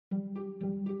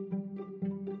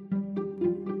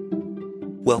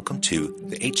Welcome to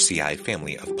the HCI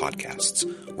family of podcasts.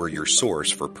 We're your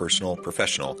source for personal,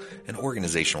 professional, and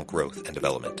organizational growth and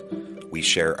development. We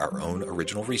share our own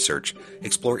original research,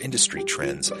 explore industry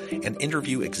trends, and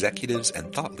interview executives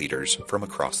and thought leaders from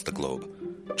across the globe.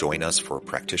 Join us for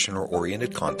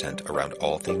practitioner-oriented content around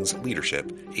all things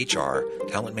leadership, HR,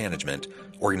 talent management,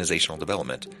 organizational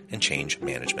development, and change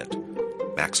management.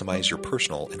 Maximize your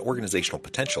personal and organizational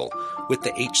potential with the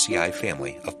HCI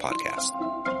family of podcasts.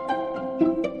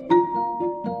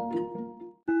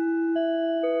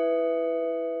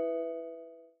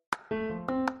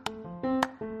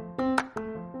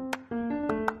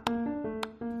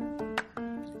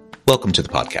 Welcome to the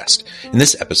podcast. In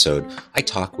this episode, I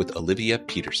talk with Olivia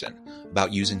Pedersen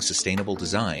about using sustainable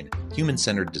design,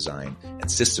 human-centered design, and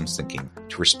systems thinking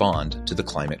to respond to the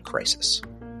climate crisis.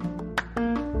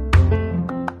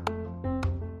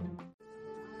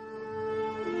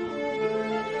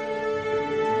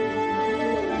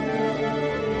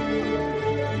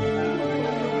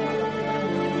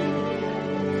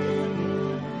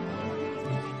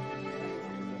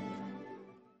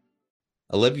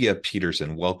 Olivia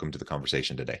Pedersen, welcome to the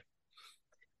conversation today.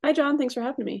 Hi, John. Thanks for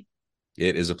having me.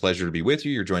 It is a pleasure to be with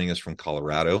you. You're joining us from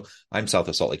Colorado. I'm south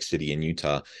of Salt Lake City in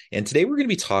Utah. And today we're going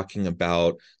to be talking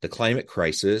about the climate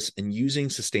crisis and using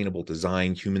sustainable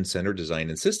design, human-centered design,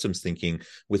 and systems thinking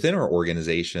within our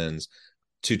organizations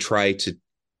to try to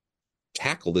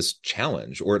tackle this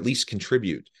challenge, or at least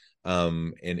contribute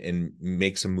and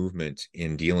make some movement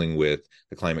in dealing with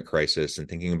the climate crisis and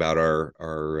thinking about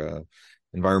our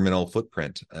environmental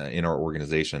footprint in our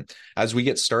organization. As we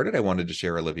get started, I wanted to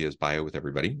share Olivia's bio with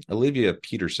everybody. Olivia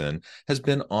Pedersen has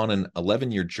been on an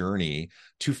 11-year journey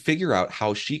to figure out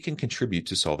how she can contribute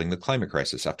to solving the climate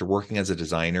crisis. After working as a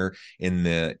designer in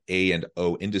the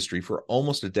A&O industry for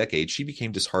almost a decade, she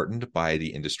became disheartened by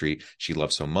the industry she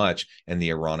loves so much and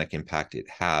the ironic impact it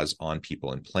has on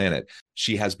people and planet.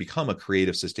 She has become a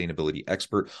creative sustainability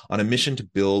expert on a mission to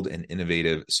build an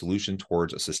innovative solution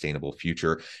towards a sustainable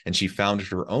future. And she founded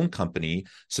her own company,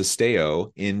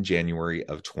 Susteo, in January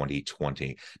of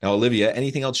 2020. Now, Olivia,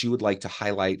 anything else you would like to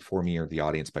highlight for me or the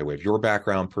audience by way of your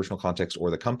background, personal context,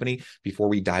 or the company before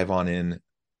we dive on in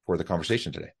for the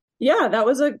conversation today? Yeah, that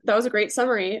was a great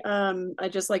summary.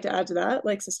 I'd just like to add to that,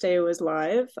 like Susteo is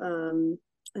live, and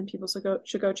people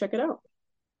should go check it out.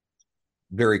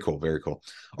 Very cool. Very cool.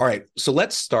 All right. So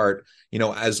let's start,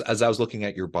 as I was looking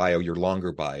at your bio, your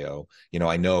longer bio,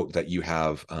 I know that you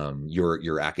have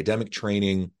your academic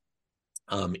training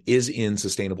is in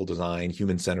sustainable design,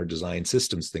 human-centered design,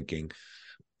 systems thinking.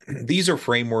 These are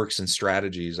frameworks and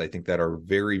strategies, I think, that are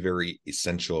very, very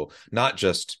essential, not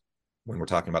just when we're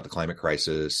talking about the climate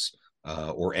crisis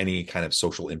or any kind of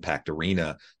social impact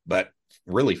arena, but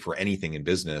really for anything in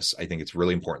business. I think it's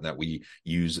really important that we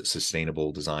use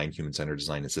sustainable design, human-centered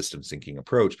design, and systems thinking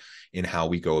approach in how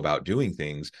we go about doing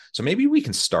things. So maybe we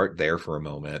can start there for a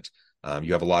moment.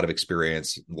 You have a lot of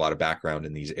experience, a lot of background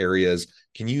in these areas.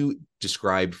 Can you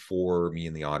describe for me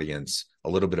and the audience a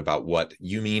little bit about what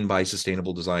you mean by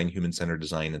sustainable design, human-centered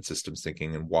design, and systems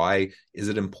thinking, and why is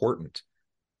it important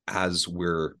as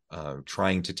we're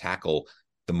trying to tackle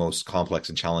the most complex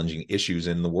and challenging issues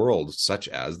in the world, such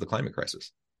as the climate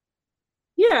crisis?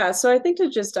 Yeah, so I think to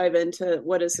just dive into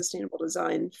what is sustainable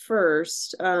design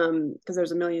first, because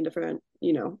there's a million different,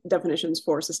 definitions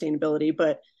for sustainability.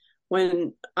 But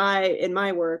in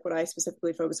my work, what I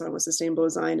specifically focus on with sustainable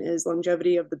design is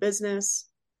longevity of the business,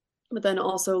 but then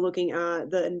also looking at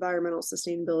the environmental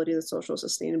sustainability, the social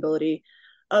sustainability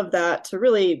of that, to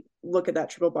really look at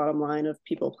that triple bottom line of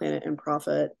people, planet, and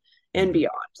profit, and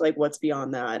beyond, like what's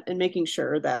beyond that, and making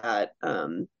sure that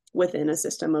within a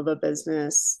system of a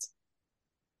business,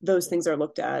 those things are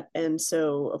looked at. And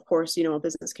so, of course, a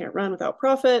business can't run without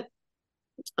profit.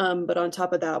 But on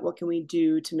top of that, what can we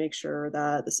do to make sure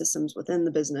that the systems within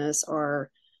the business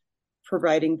are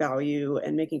providing value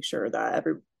and making sure that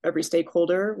every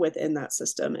stakeholder within that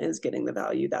system is getting the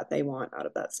value that they want out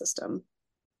of that system?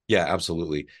 Yeah,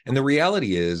 absolutely. And the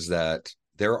reality is that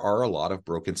there are a lot of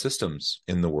broken systems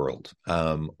in the world,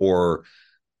 or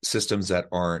systems that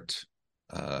aren't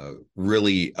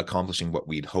really accomplishing what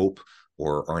we'd hope,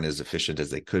 or aren't as efficient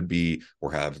as they could be,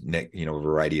 or have a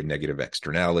variety of negative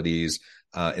externalities.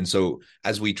 And so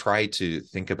as we try to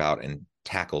think about and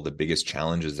tackle the biggest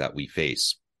challenges that we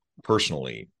face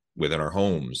personally within our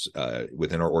homes,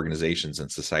 within our organizations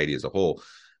and society as a whole,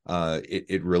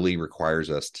 it really requires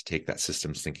us to take that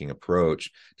systems thinking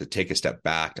approach, to take a step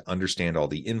back, to understand all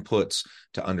the inputs,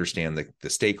 to understand the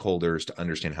stakeholders, to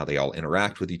understand how they all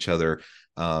interact with each other,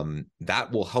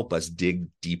 that will help us dig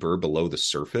deeper below the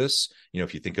surface.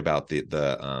 If you think about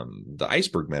the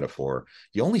iceberg metaphor,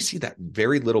 you only see that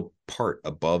very little part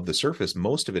above the surface.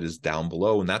 Most of it is down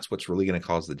below, and that's what's really going to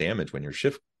cause the damage when your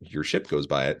ship goes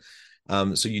by it.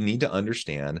 So you need to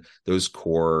understand those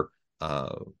core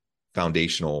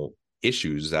foundational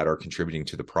issues that are contributing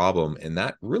to the problem. And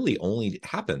that really only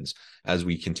happens as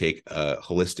we can take a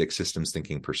holistic systems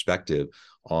thinking perspective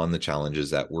on the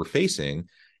challenges that we're facing.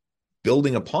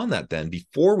 Building upon that, then,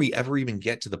 before we ever even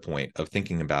get to the point of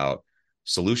thinking about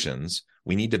solutions,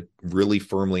 we need to really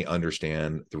firmly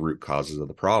understand the root causes of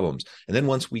the problems. And then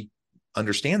once we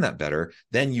understand that better,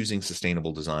 then using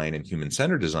sustainable design and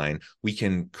human-centered design, we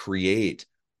can create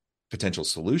potential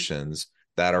solutions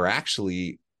that are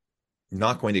actually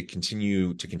not going to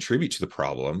continue to contribute to the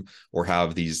problem or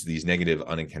have these negative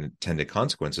unintended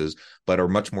consequences, but are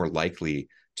much more likely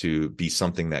to be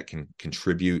something that can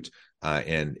contribute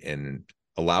and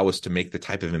allow us to make the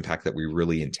type of impact that we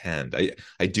really intend.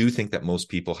 I do think that most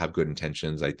people have good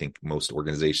intentions. I think most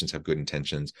organizations have good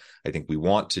intentions. I think we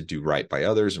want to do right by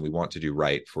others and we want to do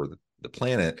right for the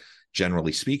planet,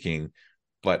 generally speaking,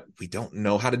 but we don't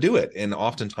know how to do it. And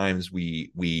oftentimes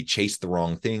we chase the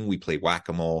wrong thing. We play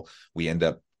whack-a-mole. We end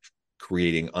up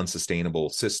creating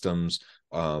unsustainable systems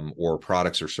or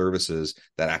products or services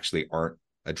that actually aren't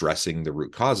addressing the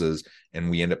root causes,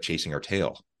 and we end up chasing our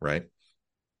tail, right?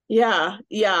 Yeah,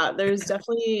 there's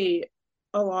definitely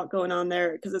a lot going on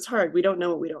there because it's hard. We don't know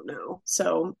what we don't know.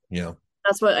 So Yeah.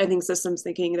 that's what I think systems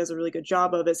thinking does a really good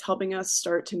job of, is helping us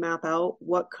start to map out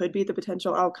what could be the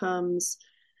potential outcomes.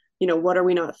 What are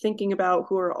we not thinking about?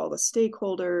 Who are all the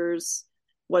stakeholders?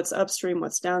 What's upstream?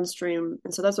 What's downstream?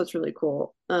 And so that's what's really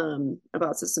cool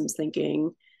about systems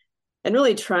thinking, and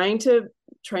really trying to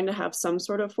have some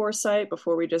sort of foresight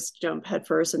before we just jump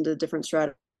headfirst into different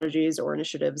strategies or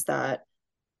initiatives that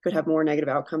could have more negative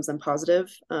outcomes than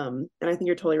positive. And I think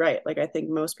you're totally right. Like, I think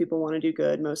most people want to do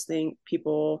good.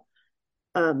 People,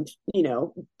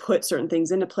 put certain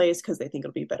things into place because they think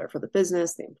it'll be better for the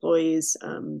business, the employees.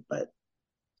 But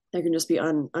there can just be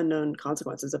unknown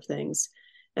consequences of things.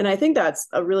 And I think that's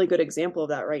a really good example of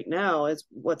that right now. Is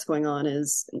what's going on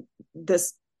is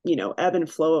this, ebb and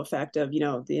flow effect of,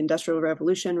 the Industrial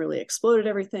Revolution really exploded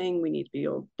everything. We need to be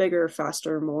bigger,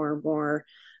 faster, more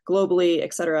globally,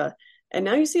 et cetera. And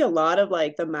now you see a lot of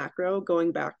like the macro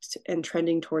going back and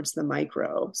trending towards the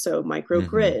micro. So micro Mm-hmm.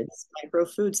 grids, micro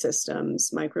food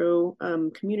systems, micro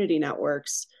community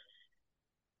networks.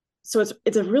 So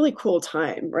it's a really cool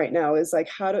time right now, is like,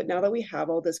 now that we have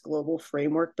all this global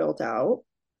framework built out,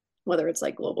 whether it's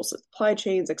like global supply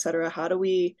chains, et cetera, how do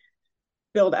we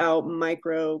build out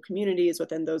micro communities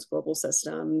within those global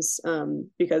systems?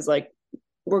 Because like,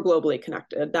 we're globally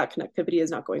connected. That connectivity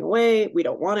is not going away. We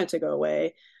don't want it to go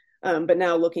away. But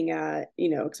now looking at,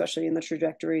 especially in the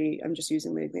trajectory, I'm just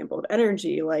using the example of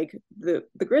energy, like the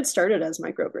grid started as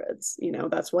microgrids,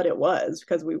 that's what it was,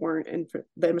 because the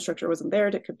infrastructure wasn't there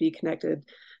to be connected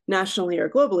nationally or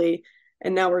globally.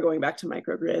 And now we're going back to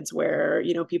microgrids where,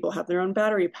 people have their own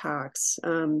battery packs,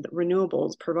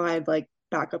 renewables provide like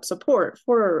backup support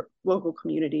for local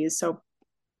communities. So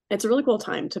it's a really cool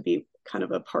time to be kind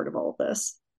of a part of all of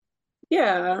this.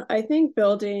 Yeah, I think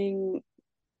building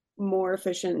more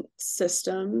efficient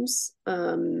systems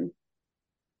that,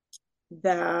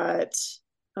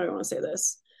 how do I want to say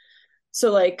this?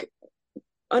 So like,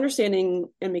 understanding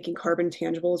and making carbon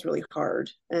tangible is really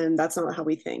hard. And that's not how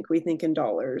we think. We think in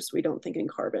dollars. We don't think in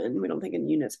carbon. We don't think in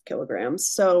units of kilograms.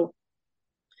 So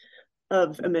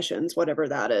of emissions, whatever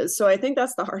that is. So I think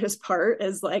that's the hardest part,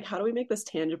 is like, how do we make this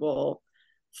tangible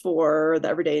for the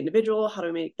everyday individual? How do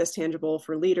we make this tangible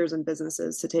for leaders and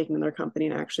businesses to take in their company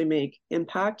and actually make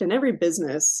impact? And every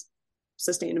business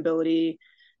sustainability,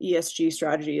 ESG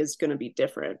strategy is going to be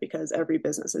different because every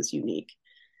business is unique.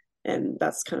 And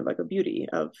that's kind of like a beauty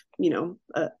of,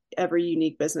 every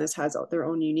unique business has their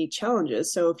own unique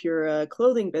challenges. So if you're a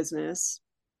clothing business,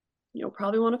 you'll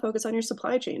probably want to focus on your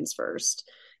supply chains first,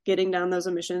 getting down those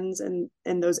emissions and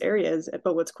those areas.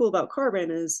 But what's cool about carbon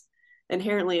is,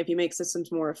 inherently, if you make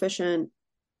systems more efficient,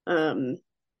 but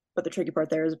the tricky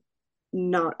part there is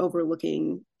not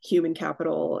overlooking human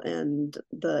capital and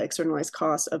the externalized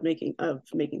costs of making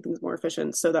things more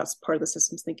efficient. So that's part of the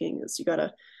systems thinking, is you got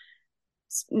to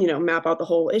map out the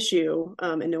whole issue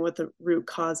and know what the root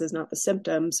cause is, not the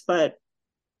symptoms. But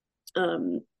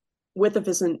with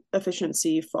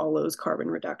efficiency follows carbon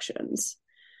reductions.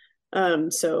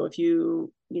 So if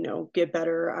you get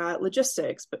better at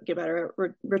logistics, but get better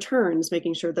at returns,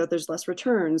 making sure that there's less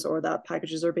returns or that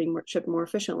packages are being shipped more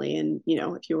efficiently. And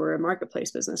if you were a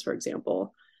marketplace business, for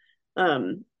example,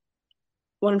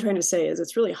 what I'm trying to say is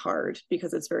it's really hard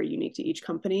because it's very unique to each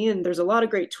company. And there's a lot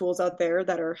of great tools out there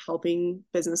that are helping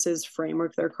businesses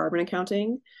framework their carbon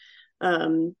accounting.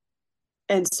 Um,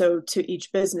 and so to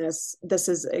each business, this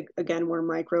is again where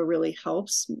micro really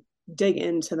helps dig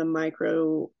into the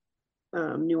micro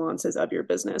nuances of your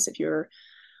business. If you're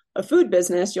a food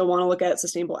business, you'll want to look at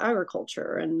sustainable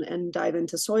agriculture and dive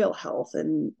into soil health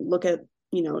and look at,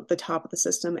 the top of the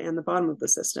system and the bottom of the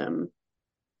system.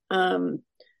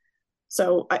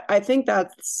 So I think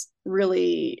that's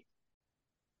really,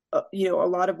 a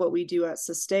lot of what we do at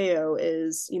Susteo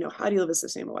is, how do you live a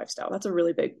sustainable lifestyle? That's a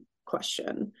really big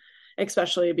question,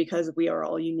 especially because we are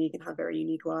all unique and have very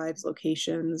unique lives,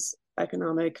 locations,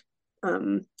 economic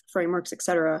frameworks,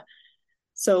 etc.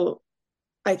 So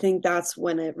I think that's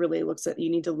when it really looks at, you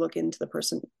need to look into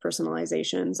the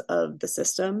personalizations of the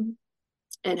system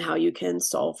and how you can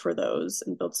solve for those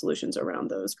and build solutions around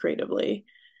those creatively.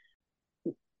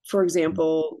 For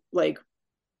example, like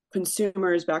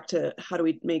consumers, back to how do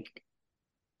we make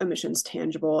emissions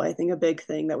tangible? I think a big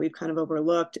thing that we've kind of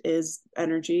overlooked is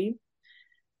energy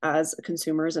as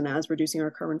consumers and as reducing our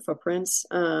carbon footprints.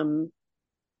 And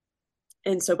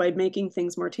so by making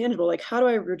things more tangible, like how do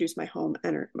I reduce my home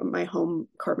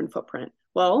carbon footprint?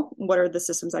 Well, what are the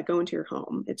systems that go into your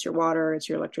home? It's your water, it's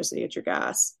your electricity, it's your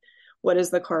gas. What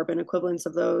is the carbon equivalence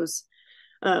of those?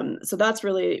 So that's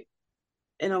really,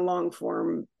 in a long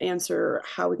form answer,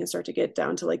 how we can start to get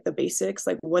down to like the basics,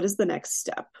 like what is the next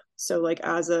step? So like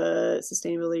as a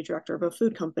sustainability director of a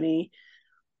food company,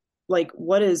 like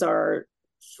what is our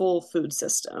full food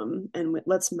system, and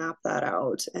let's map that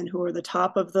out, and who are the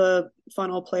top of the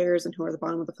funnel players and who are the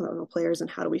bottom of the funnel players, and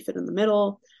how do we fit in the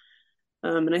middle?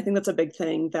 And I think that's a big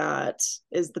thing that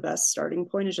is the best starting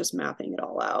point, is just mapping it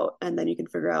all out. And then you can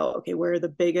figure out, okay, where are the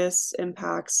biggest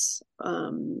impacts,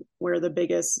 where are the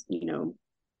biggest,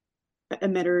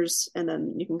 emitters, and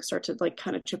then you can start to like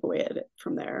kind of chip away at it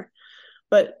from there.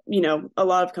 But, a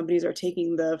lot of companies are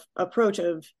taking the approach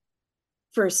of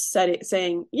first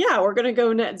saying, yeah, we're going to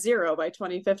go net zero by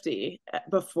 2050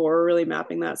 before really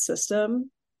mapping that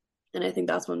system. And I think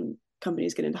that's when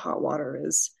companies get into hot water,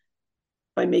 is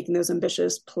by making those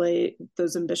ambitious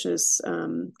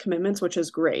commitments, which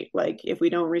is great. Like if we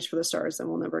don't reach for the stars, then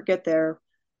we'll never get there.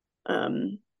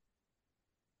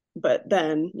 But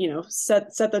then,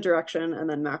 set the direction and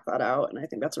then map that out. And I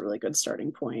think that's a really good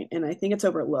starting point. And I think it's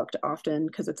overlooked often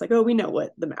because it's like, oh, we know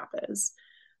what the map is.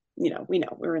 We know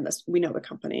we're in this, we know the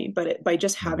company, but by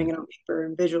just having it on paper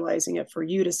and visualizing it for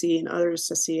you to see and others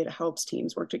to see, it helps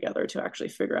teams work together to actually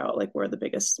figure out like where the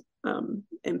biggest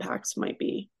impacts might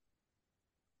be.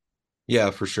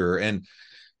 Yeah, for sure. And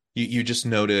you just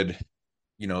noted,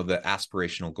 the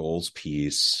aspirational goals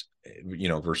piece,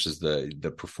 versus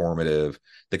the performative,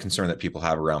 the concern that people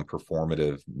have around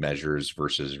performative measures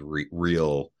versus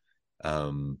real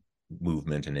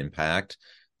movement and impact.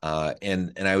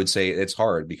 And I would say it's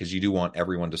hard because you do want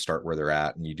everyone to start where they're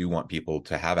at, and you do want people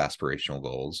to have aspirational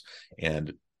goals.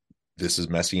 And this is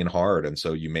messy and hard. And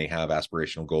so you may have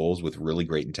aspirational goals with really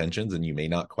great intentions, and you may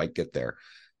not quite get there.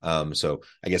 So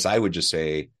I guess I would just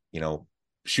say,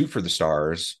 shoot for the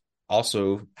stars,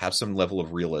 also have some level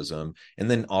of realism,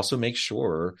 and then also make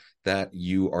sure that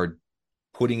you are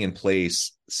putting in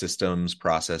place systems,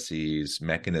 processes,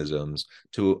 mechanisms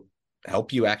to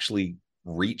help you actually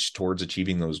reach towards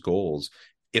achieving those goals.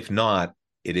 If not,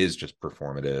 it is just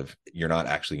performative. You're not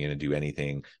actually going to do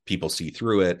anything. People see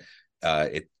through it.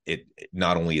 It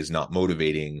not only is not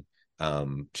motivating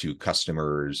to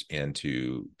customers and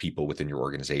to people within your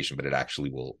organization, but it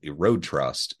actually will erode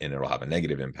trust and it'll have a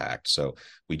negative impact. So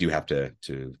we do have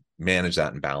to manage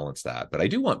that and balance that. But I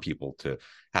do want people to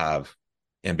have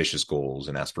ambitious goals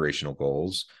and aspirational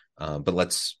goals, but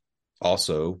let's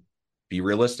also be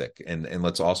realistic, and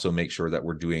let's also make sure that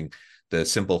we're doing the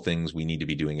simple things we need to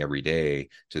be doing every day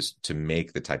to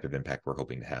make the type of impact we're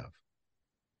hoping to have.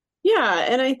 Yeah,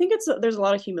 and I think there's a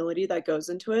lot of humility that goes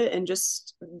into it, and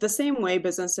just the same way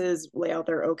businesses lay out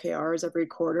their OKRs every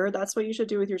quarter, that's what you should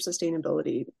do with your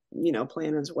sustainability,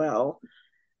 plan as well.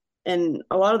 And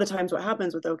a lot of the times what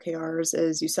happens with OKRs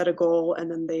is you set a goal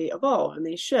and then they evolve and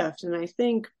they shift. And I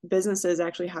think businesses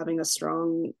actually having a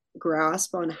strong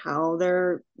grasp on how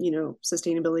their,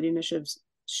 sustainability initiatives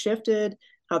shifted,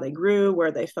 how they grew,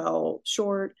 where they fell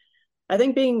short. I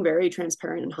think being very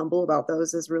transparent and humble about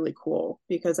those is really cool,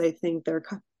 because I think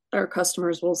our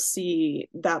customers will see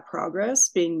that progress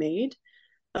being made.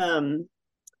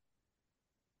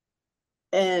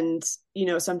 And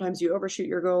sometimes you overshoot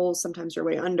your goals, sometimes you're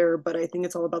way under, but I think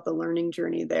it's all about the learning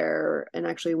journey there, and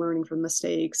actually learning from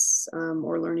mistakes,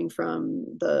 or learning from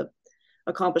the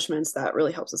accomplishments that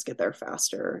really helps us get there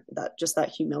faster. That just that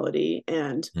humility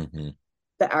and Hmm.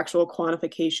 the actual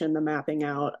quantification, the mapping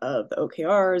out of the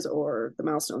OKRs or the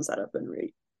milestones that have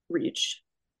been reached.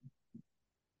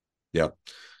 Yeah.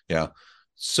 Yeah.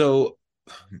 So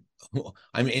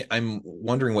I'm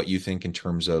wondering what you think in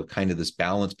terms of kind of this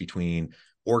balance between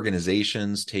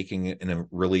organizations taking a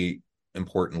really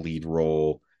important lead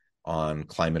role on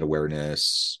climate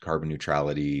awareness, carbon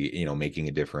neutrality, making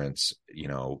a difference,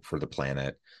 for the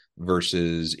planet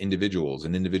versus individuals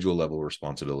and individual level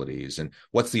responsibilities. And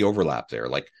what's the overlap there?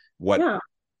 Like what Yeah.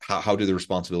 how do the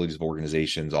responsibilities of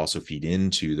organizations also feed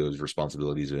into those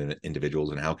responsibilities of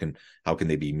individuals, and how can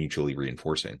they be mutually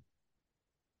reinforcing?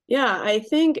 Yeah, I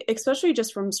think especially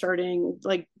just from starting,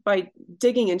 like by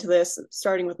digging into this,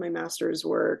 starting with my master's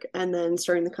work and then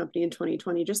starting the company in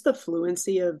 2020, just the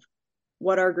fluency of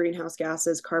what are greenhouse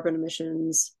gases, carbon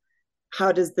emissions,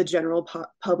 how does the general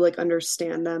public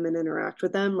understand them and interact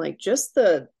with them? Like just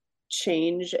the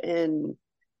change and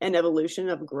evolution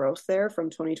of growth there from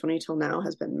 2020 till now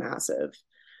has been massive.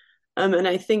 And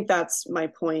I think that's my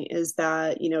point is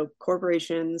that,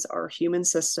 corporations are human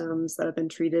systems that have been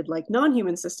treated like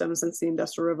non-human systems since the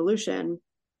Industrial Revolution.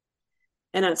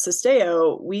 And at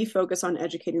Sisteo, we focus on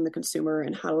educating the consumer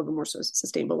and how to live a more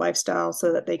sustainable lifestyle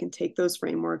so that they can take those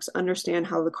frameworks, understand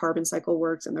how the carbon cycle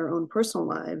works in their own personal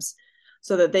lives,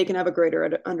 so that they can have a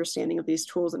greater understanding of these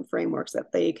tools and frameworks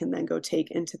that they can then go take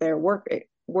into their work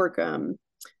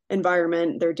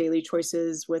environment, their daily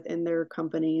choices within their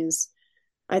companies.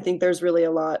 I think there's really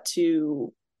a lot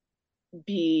to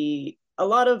be a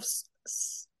lot of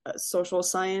social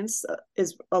science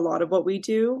is a lot of what we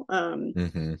do.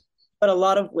 Mm-hmm. But a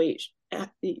lot of weight,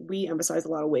 we emphasize a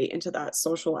lot of weight into that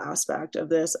social aspect of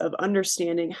this, of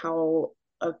understanding how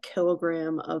a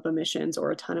kilogram of emissions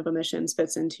or a ton of emissions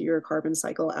fits into your carbon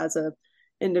cycle as a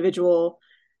individual.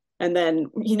 And then,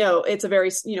 it's a very,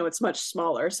 it's much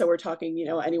smaller. So we're talking,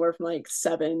 anywhere from like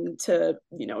 7 to,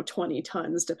 20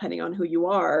 tons, depending on who you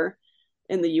are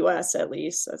in the US, at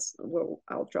least. That's where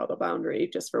I'll draw the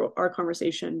boundary just for our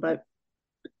conversation. But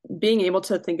being able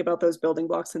to think about those building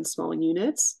blocks in small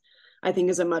units, I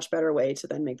think is a much better way to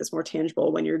then make this more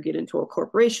tangible when you get into a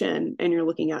corporation and you're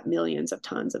looking at millions of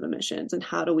tons of emissions and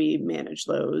how do we manage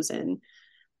those and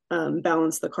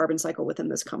balance the carbon cycle within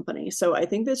this company. So I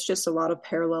think there's just a lot of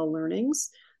parallel learnings,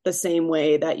 the same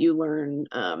way that you learn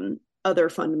other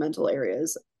fundamental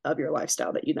areas of your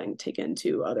lifestyle that you then take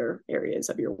into other areas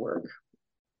of your work.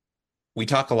 We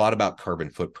talk a lot about carbon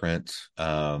footprint,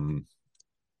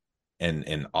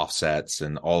 and offsets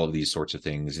and all of these sorts of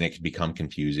things, and it can become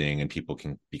confusing and people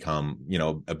can become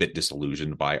a bit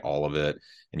disillusioned by all of it.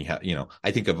 And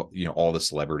I think of all the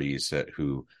celebrities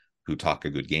who talk a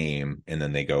good game and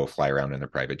then they go fly around in their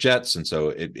private jets, and so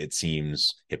it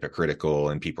seems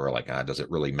hypocritical and people are like, does it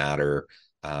really matter?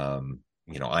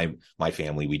 My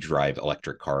family, we drive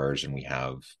electric cars and we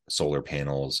have solar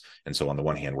panels, and so on the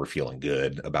one hand we're feeling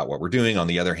good about what we're doing, on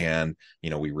the other hand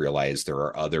we realize there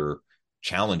are other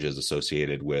challenges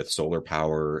associated with solar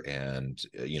power and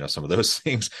some of those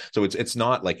things. So it's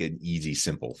not like an easy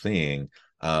simple thing.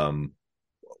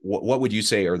 What would you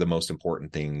say are the most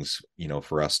important things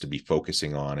for us to be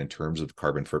focusing on in terms of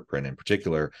carbon footprint in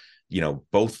particular,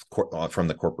 both from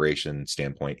the corporation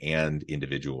standpoint and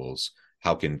individuals?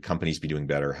 How can companies be doing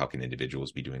better? How can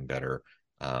individuals be doing better?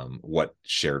 What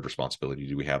shared responsibility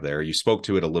do we have there? You spoke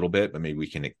to it a little bit, but maybe we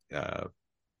can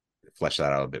flesh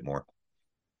that out a bit more.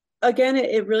 Again,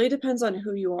 it really depends on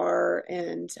who you are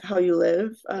and how you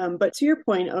live. But to your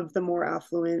point of the more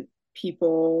affluent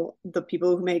people, the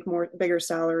people who make bigger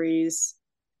salaries,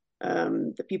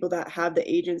 the people that have the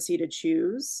agency to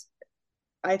choose,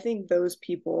 I think those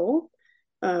people,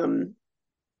 sounds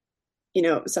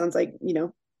like,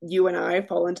 you and I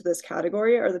fall into this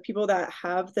category, are the people that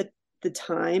have the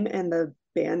time and the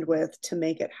bandwidth to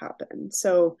make it happen.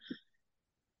 So,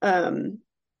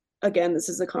 again, this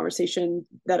is a conversation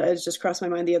that has just crossed my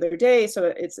mind the other day,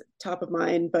 so it's top of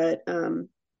mind. But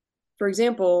for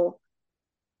example,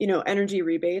 energy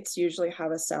rebates usually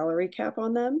have a salary cap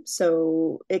on them,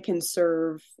 so it can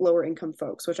serve lower income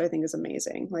folks, which I think is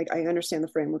amazing. Like, I understand the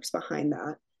frameworks behind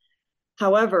that.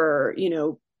 However,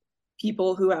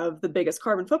 people who have the biggest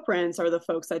carbon footprints are the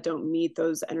folks that don't meet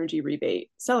those energy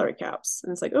rebate salary caps.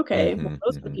 And it's like, okay, well, Mm-hmm,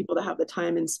 those are the mm-hmm. people that have the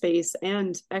time and space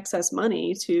and excess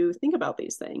money to think about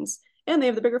these things, and they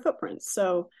have the bigger footprints.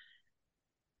 So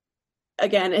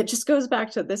again, it just goes back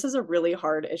to, this is a really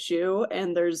hard issue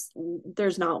and there's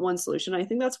not one solution. I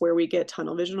think that's where we get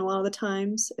tunnel vision a lot of the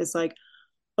times. It's like,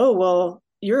 oh, well,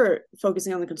 you're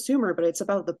focusing on the consumer, but it's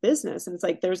about the business. And it's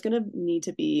like, there's going to need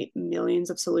to be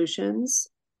millions of solutions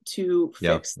to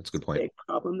Yeah, fix that's a good this point. big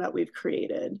problem that we've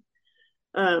created.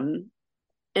 Um,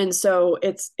 and so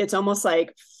it's almost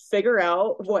like figure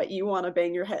out what you want to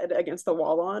bang your head against the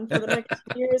wall on for the next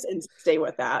years and stay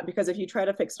with that. Because if you try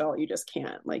to fix it all, you just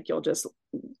can't. Like you'll just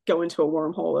go into a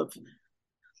wormhole of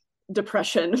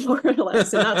depression more or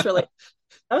less. And that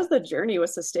was the journey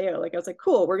with Susteo. Like I was like,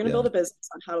 cool, we're going to Yeah. build a business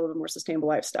on how to live a more sustainable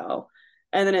lifestyle.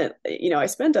 And then I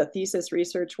spent a thesis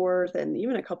research worth and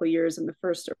even a couple of years in the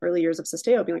first early years of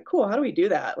Susteo being like, cool, how do we do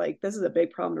that? Like this is a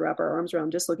big problem to wrap our arms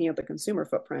around just looking at the consumer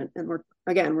footprint. And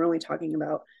we're only talking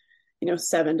about,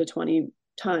 7 to 20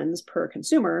 tons per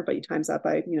consumer, but you times that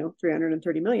by,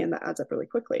 330 million, that adds up really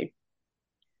quickly.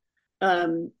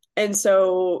 And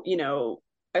so,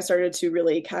 I started to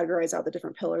really categorize out the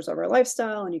different pillars of our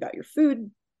lifestyle, and you got your food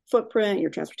footprint, your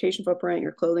transportation footprint,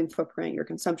 your clothing footprint, your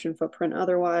consumption footprint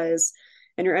otherwise,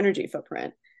 and your energy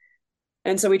footprint.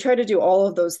 And so we tried to do all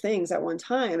of those things at one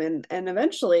time. And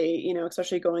eventually,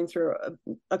 especially going through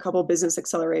a couple business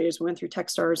accelerators, we went through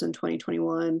Techstars in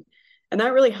 2021. And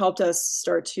that really helped us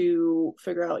start to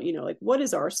figure out, like what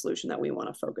is our solution that we want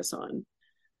to focus on?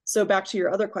 So back to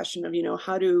your other question of,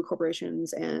 how do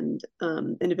corporations and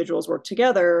individuals work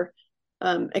together?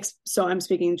 So I'm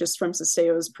speaking just from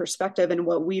Susteo's perspective, and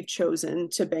what we've chosen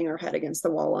to bang our head against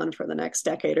the wall on for the next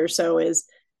decade or so is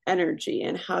energy.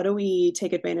 And how do we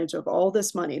take advantage of all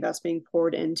this money that's being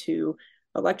poured into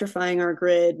electrifying our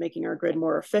grid, making our grid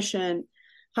more efficient?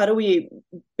 How do we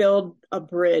build a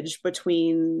bridge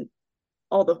between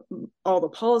all the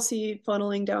policy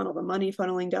funneling down, all the money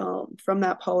funneling down from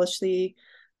that policy,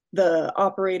 the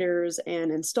operators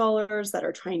and installers that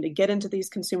are trying to get into these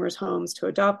consumers' homes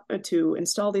to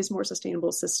install these more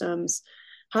sustainable systems?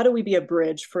 How do we be a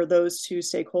bridge for those two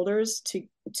stakeholders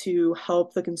to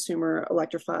help the consumer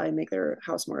electrify, make their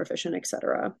house more efficient, et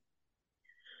cetera?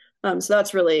 So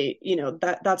that's really,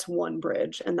 that's one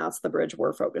bridge, and that's the bridge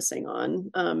we're focusing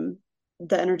on.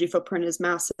 The energy footprint is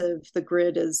massive. The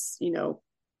grid is,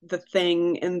 the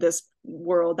thing in this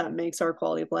world that makes our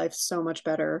quality of life so much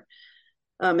better.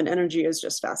 And energy is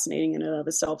just fascinating in and of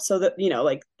itself. So that,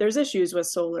 like there's issues with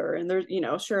solar, and there's,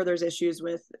 sure, there's issues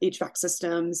with HVAC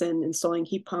systems and installing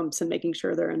heat pumps and making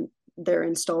sure they're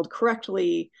installed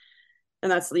correctly.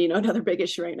 And that's, another big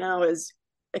issue right now is,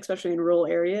 especially in rural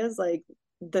areas, like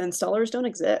the installers don't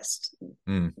exist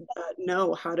that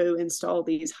know how to install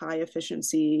these high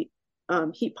efficiency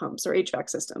heat pumps or HVAC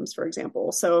systems, for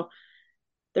example. So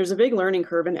there's a big learning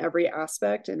curve in every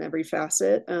aspect and every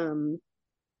facet.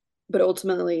 But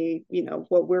ultimately,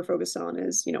 what we're focused on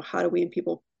is, how do we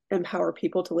empower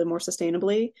people to live more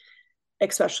sustainably,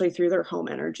 especially through their home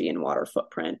energy and water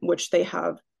footprint, which they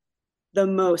have the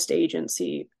most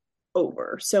agency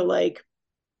over. So like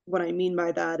what I mean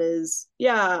by that is,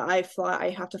 yeah, I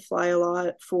have to fly a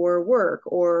lot for work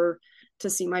or to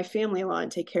see my family a lot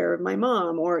and take care of my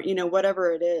mom, or,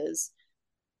 whatever it is.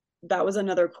 That was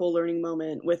another cool learning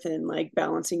moment within like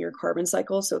balancing your carbon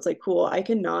cycle. So it's like, cool, I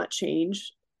cannot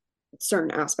change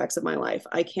certain aspects of my life.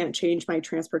 I can't change my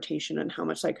transportation and how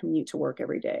much I commute to work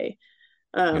every day.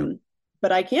 Yeah.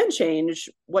 But I can change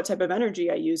what type of energy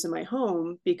I use in my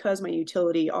home because my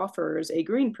utility offers a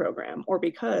green program, or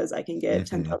because I can get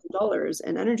 $10,000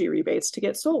 in energy rebates to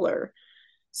get solar.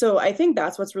 So I think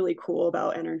that's what's really cool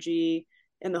about energy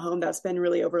in the home that's been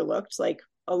really overlooked. Like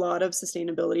a lot of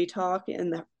sustainability talk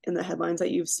in the headlines that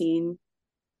you've seen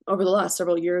over the last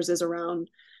several years is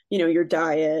around, your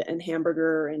diet and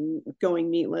hamburger and going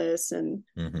meatless and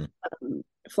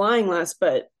flying less.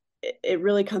 But it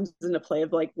really comes into play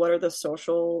of like, what are the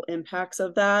social impacts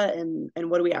of that? And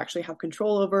what do we actually have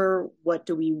control over? What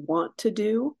do we want to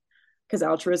do? Because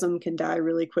altruism can die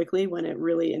really quickly when it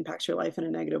really impacts your life in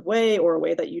a negative way, or a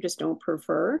way that you just don't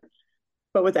prefer.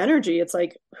 But with energy, it's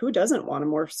like, who doesn't want a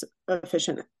more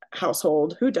efficient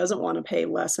household? Who doesn't want to pay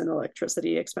less in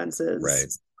electricity expenses?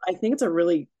 Right. I think it's a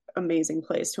really amazing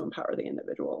place to empower the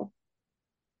individual.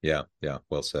 Yeah. Yeah.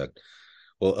 Well said.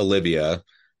 Well, Olivia,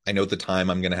 I know at the time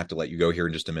I'm going to have to let you go here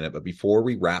in just a minute, but before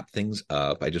we wrap things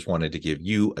up, I just wanted to give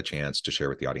you a chance to share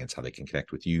with the audience how they can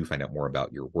connect with you, find out more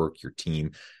about your work, your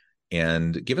team,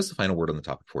 and give us the final word on the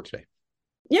topic for today.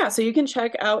 Yeah, so you can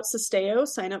check out Susteo,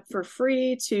 sign up for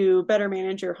free to better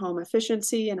manage your home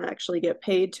efficiency and actually get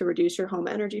paid to reduce your home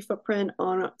energy footprint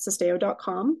on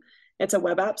susteo.com. It's a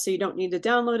web app, so you don't need to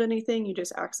download anything. You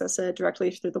just access it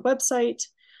directly through the website.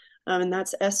 And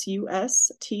that's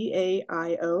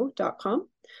SUSTAIO.com.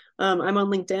 I'm on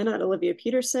LinkedIn at Olivia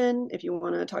Pedersen if you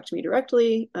want to talk to me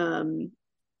directly. And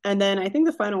then I think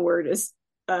the final word is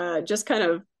just kind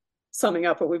of summing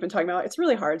up what we've been talking about. It's a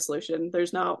really hard solution.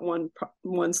 There's not one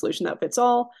solution that fits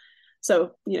all.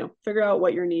 So, figure out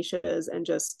what your niche is and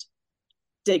just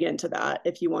dig into that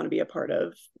if you want to be a part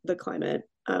of the climate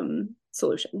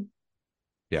solution.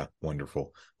 Yeah,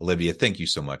 wonderful. Olivia, thank you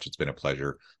so much. It's been a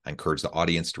pleasure. I encourage the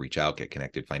audience to reach out, get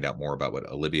connected, find out more about what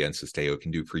Olivia and Sisteo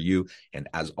can do for you. And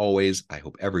as always, I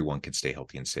hope everyone can stay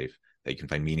healthy and safe, that you can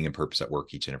find meaning and purpose at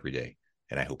work each and every day.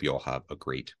 And I hope you all have a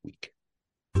great week.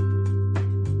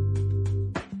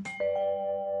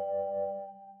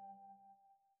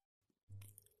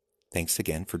 Thanks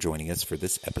again for joining us for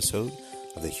this episode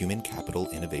of the Human Capital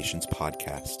Innovations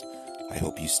Podcast. I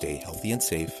hope you stay healthy and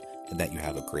safe and that you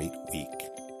have a great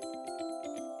week.